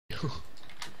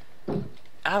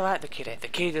I like the kitty. The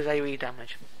kitty does AoE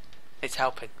damage. It's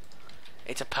helping.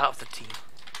 It's a part of the team.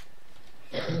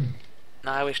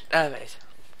 No, I wish. There it is.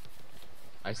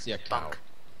 I see a cow.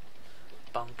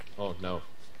 Bonk. Oh no,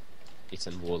 it's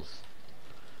a wolf.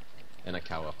 And a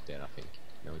cow up there, I think.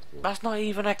 No, it's wolf. That's not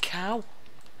even a cow.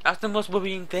 That's the most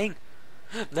worrying thing.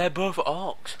 They're both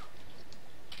orcs.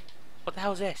 What the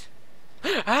hell is this?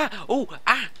 Ah! Oh!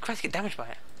 Ah! Christ, get damaged by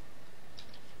it.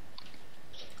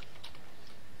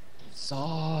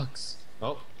 Sucks.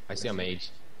 Oh, I see a mage.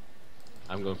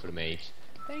 I'm going for the mage.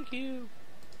 Thank you.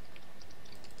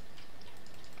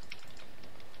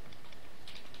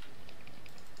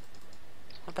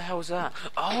 What the hell was that?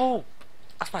 Oh!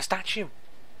 That's my statue.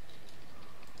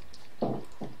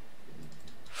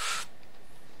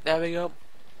 There we go.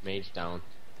 Mage down.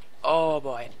 Oh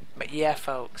boy. But yeah,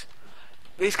 folks.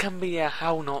 This can be a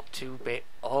how not to bit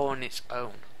on its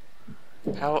own.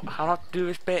 How not to do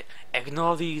this bit?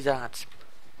 Ignore these ads.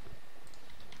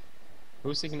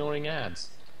 Who's ignoring ads?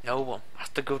 No one. That's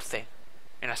the good thing.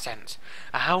 In a sense.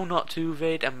 A how not to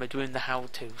vid and we're doing the how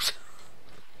to's.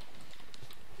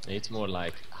 It's more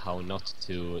like how not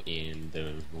to in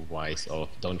the wise of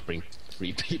don't bring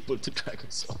 3 people to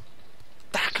Dragon's Soul.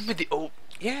 That can be the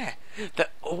the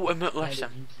ultimate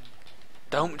lesson.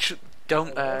 Don't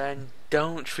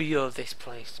trio this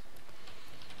place.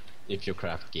 If you're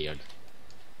craft geared.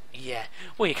 Yeah.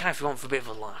 Well, you can if you want for a bit of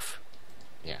a laugh.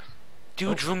 Yeah.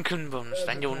 Do drunken runs,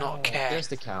 then you'll not care. There's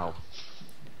the cow.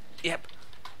 Yep.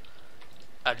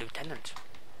 A lieutenant.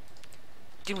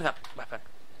 Give me that weapon.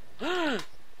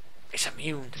 It's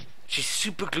immune. She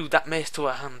super glued that mace to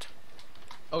her hand.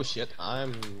 Oh shit, I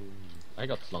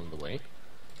got flung away.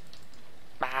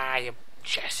 Ah, you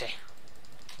Jesse.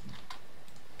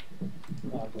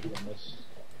 Oh, goodness.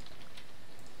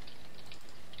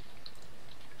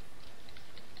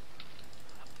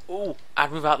 Ooh,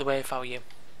 I'd move out the way if I were you.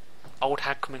 Old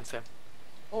hag coming through.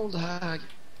 Old hag.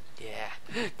 Yeah.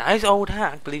 Nice old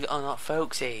hag, believe it or not,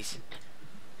 folks, is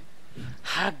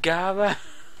Hagara,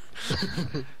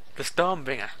 the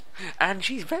Stormbringer. And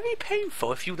she's very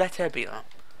painful if you let her be that.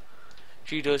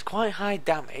 She does quite high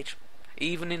damage.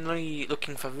 Even in the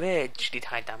looking for rage, she did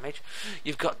high damage.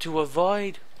 You've got to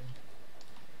avoid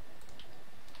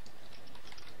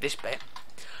this bit.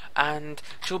 And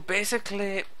she'll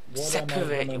basically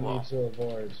separate you all.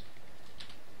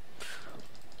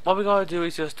 What we gotta do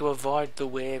is just to avoid the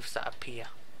waves that appear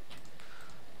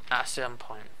at a certain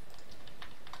point.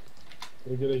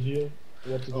 We get a heal.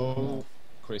 What to do now?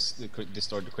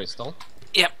 Destroy the crystal.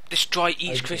 Yep, destroy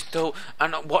each crystal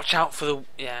and watch out for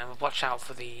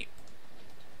the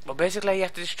well, basically you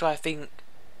have to destroy, I think.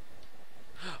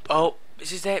 Oh,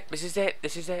 this is it, this is it,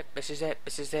 this is it, this is it,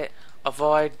 this is it.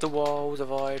 Avoid the walls,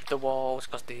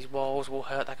 because these walls will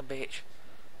hurt like a bitch.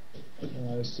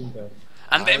 I see that.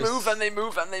 And they move, and they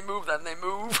move, and they move, and they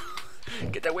move.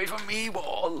 Get away from me,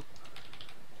 wall.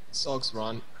 Socks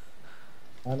run.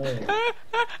 I know.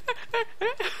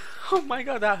 Oh my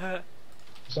god, that hurt.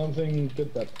 Something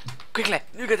did that. Quickly,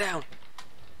 nuke it down.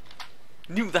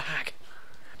 Nuke the hack.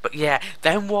 But yeah,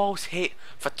 them walls hit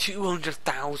for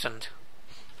 200,000.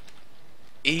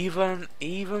 Even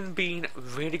being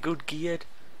really good geared,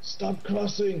 Stop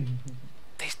crossing.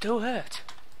 they still hurt.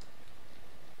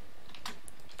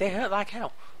 They hurt like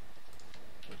hell.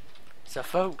 So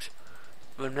folks,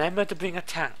 remember to bring a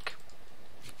tank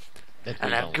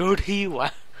and a good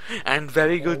healer and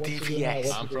very good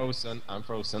DPS. I'm frozen.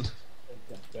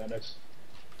 Oh, damn it.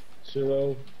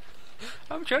 Zero.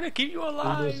 I'm trying to keep you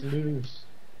alive. Just lose.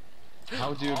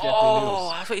 How do you get me Oh,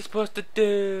 loose? that's what you're supposed to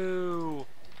do.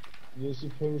 You're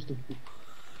supposed to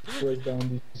break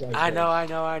down these icons. I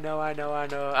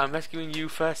know. I'm rescuing you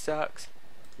first, sucks.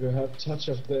 You have touch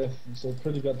of death, so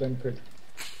pretty goddamn quick.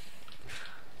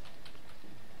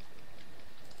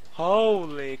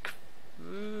 Holy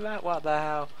what the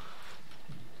hell?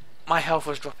 My health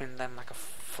was dropping then like a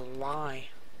fly.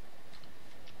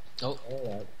 Oh,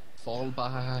 Alright. fall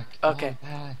back. Okay. Fall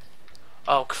back.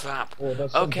 Oh crap. Oh,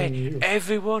 that's Okay, something new.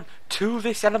 everyone to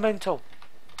this elemental.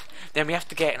 Then we have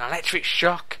to get an electric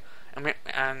shock and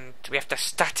we have to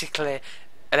statically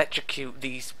electrocute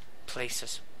these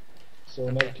places. So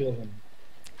not kill him.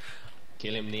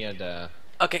 Kill him near the.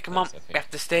 Okay, come on. Yes, I think. We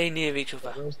have to stay near each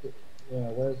other.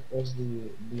 Where's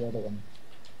the other one?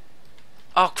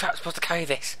 Oh crap, I'm supposed to carry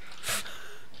this.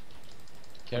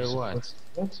 Carry what?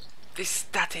 What? This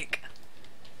static.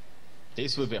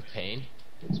 This will be a pain.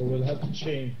 So we'll have to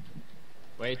chain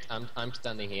Wait, I'm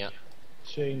standing here.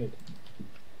 it.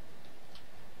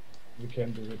 We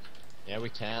can do it. Yeah, we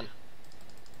can.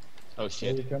 Oh So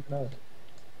we shit. can now.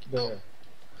 There.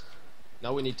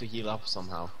 Now we need to heal up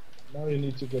somehow. Now you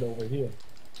need to get over here.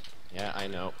 Yeah, I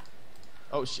know.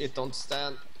 Oh shit, don't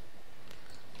stand.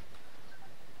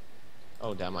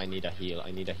 Oh damn, I need a heal.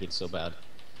 I need a heal so bad.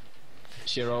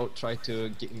 Shiro, try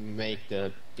to make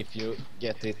the... If you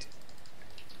get it,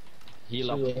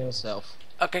 heal up Sure. yourself.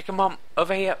 Okay, come on.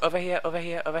 Over here, over here, over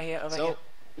here, over here, over here.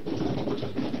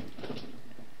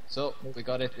 So, we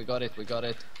got it, we got it, we got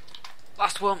it.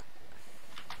 Last one.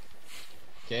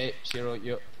 Okay, Shiro,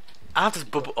 you I have this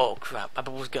bubble. Oh crap, my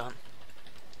bubble's gone.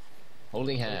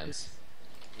 holding hands.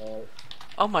 No.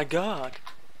 Oh my god.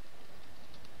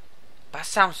 That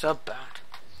sounds so bad.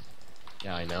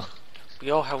 Yeah, I know. We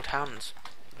all held hands.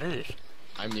 Ugh.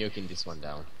 I'm nuking this one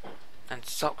down. And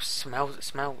socks smell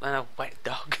like a wet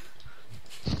dog.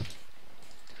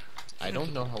 I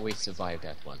don't know how we survived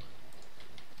that one.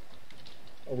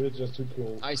 Oh, we're just too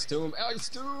cool. Ice Tomb! Ice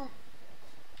Tomb!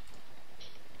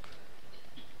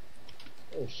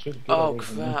 Oh shit, get Oh away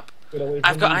from me. crap. Get away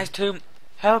I've from got me. Ice Tomb.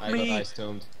 Help I me. got Ice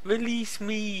Tombed. Release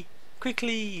me.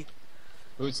 Quickly.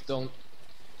 Who's don't...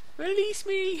 Release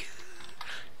me.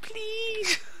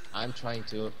 Please. I'm trying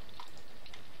to...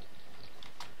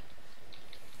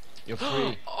 You're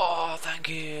free. Oh, thank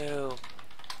you.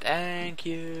 Thank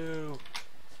you.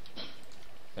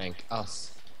 Thank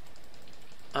us.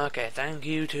 Okay, thank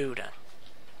you too then.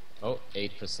 Oh,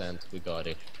 8%. We got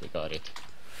it. We got it.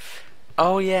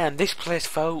 Oh yeah, and this place,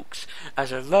 folks,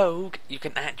 as a rogue, you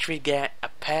can actually get a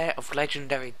pair of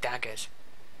legendary daggers.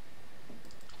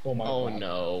 Oh my Oh god.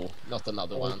 no, not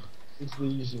another one. It's the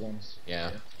easy ones.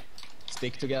 Yeah.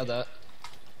 Stick together.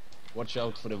 Watch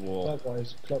out for the wall.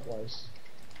 Clockwise, clockwise.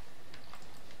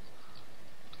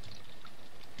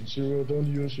 And Shiro, don't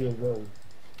use your roll.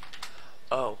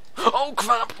 Oh. Oh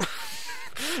crap!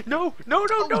 No, no,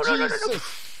 no, no, no, no, no, no.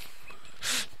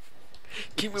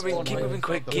 Keep moving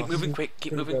quick, keep moving quick,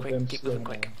 keep moving quick, keep moving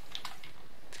quick.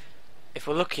 If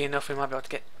we're lucky enough, we might be able to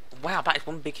get... Wow, that is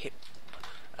one big hit.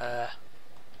 As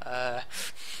a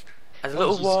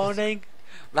little Jesus. warning,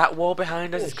 that wall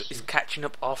behind us Oh, is shit. catching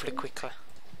up awfully quickly.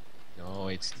 No,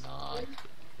 it's not.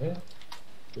 Yeah.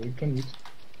 We can eat.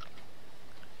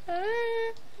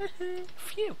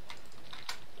 Phew.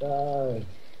 Die.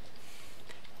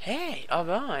 Hey,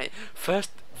 alright.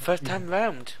 First time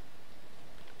round.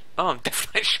 Oh, I'm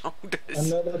definitely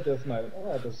shoulders. Another death knight.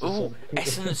 Oh, this is so Ooh, cool.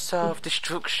 essence of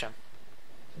destruction.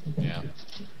 Yeah.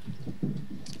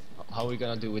 How are we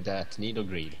gonna do with that? Need or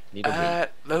greed? Need or greed?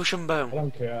 Lotion I bone.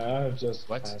 don't care, I have just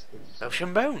What? passed it.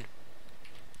 Lotion bone.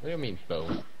 What do you mean,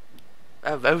 bone?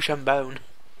 Lotion bone.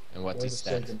 And what Wait a is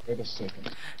that? second, wait a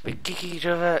second. We kick each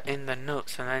other in the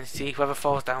nuts and then see whoever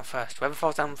falls down first. Whoever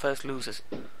falls down first loses.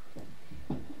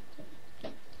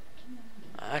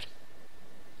 Alright.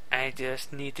 I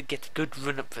just need to get a good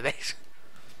run up for this.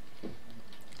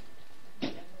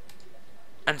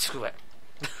 And screw it.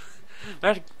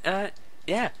 Right,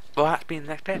 yeah. Well, that's been the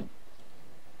next bit.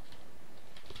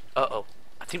 Uh-oh.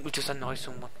 I think we just annoyed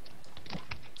someone.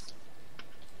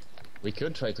 We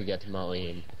could try to get Molly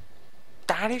in.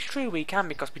 That is true, we can,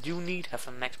 because we do need her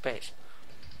for the next bit.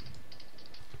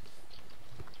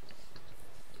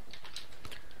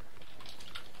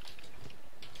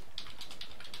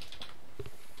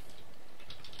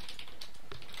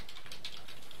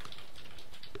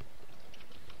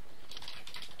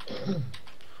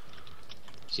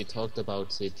 She talked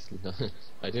about it.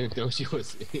 I didn't know she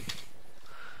was in.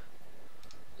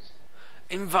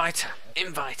 Invite her,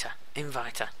 invite her,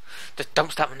 invite her. Just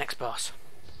don't start the next boss.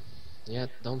 Yeah,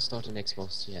 don't start an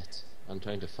Xbox yet. I'm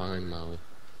trying to find Maui.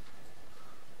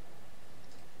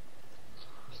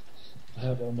 I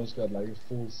have almost got like a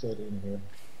full set in here.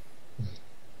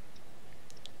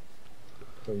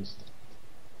 Crazy.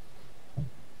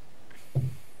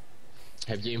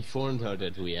 Have you informed her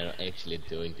that we are actually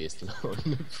doing this on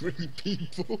 3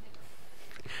 people?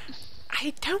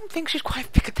 I don't think she's quite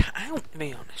figured that out, to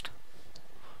be honest.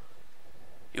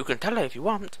 You can tell her if you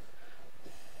want.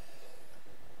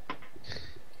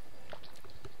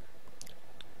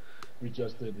 We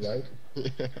just did, right?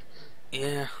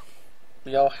 Yeah.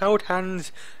 We all held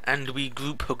hands and we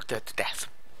group hugged her to death.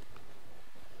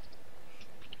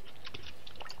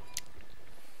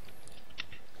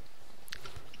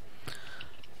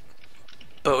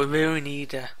 But we really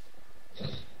need her.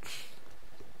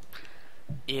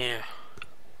 Yeah.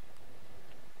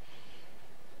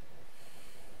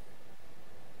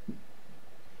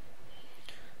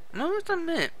 I must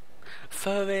admit,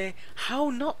 for how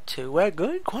not to, we're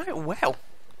going quite well.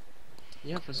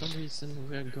 Yeah, for some reason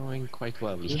we're going quite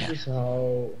well. This Yeah. is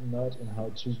how not and how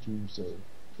to do so.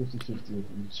 50-50 of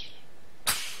each.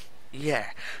 Yeah,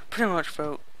 pretty much,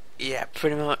 bro. Yeah,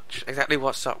 pretty much exactly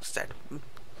what Socks said.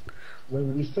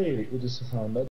 When we fail, it is how not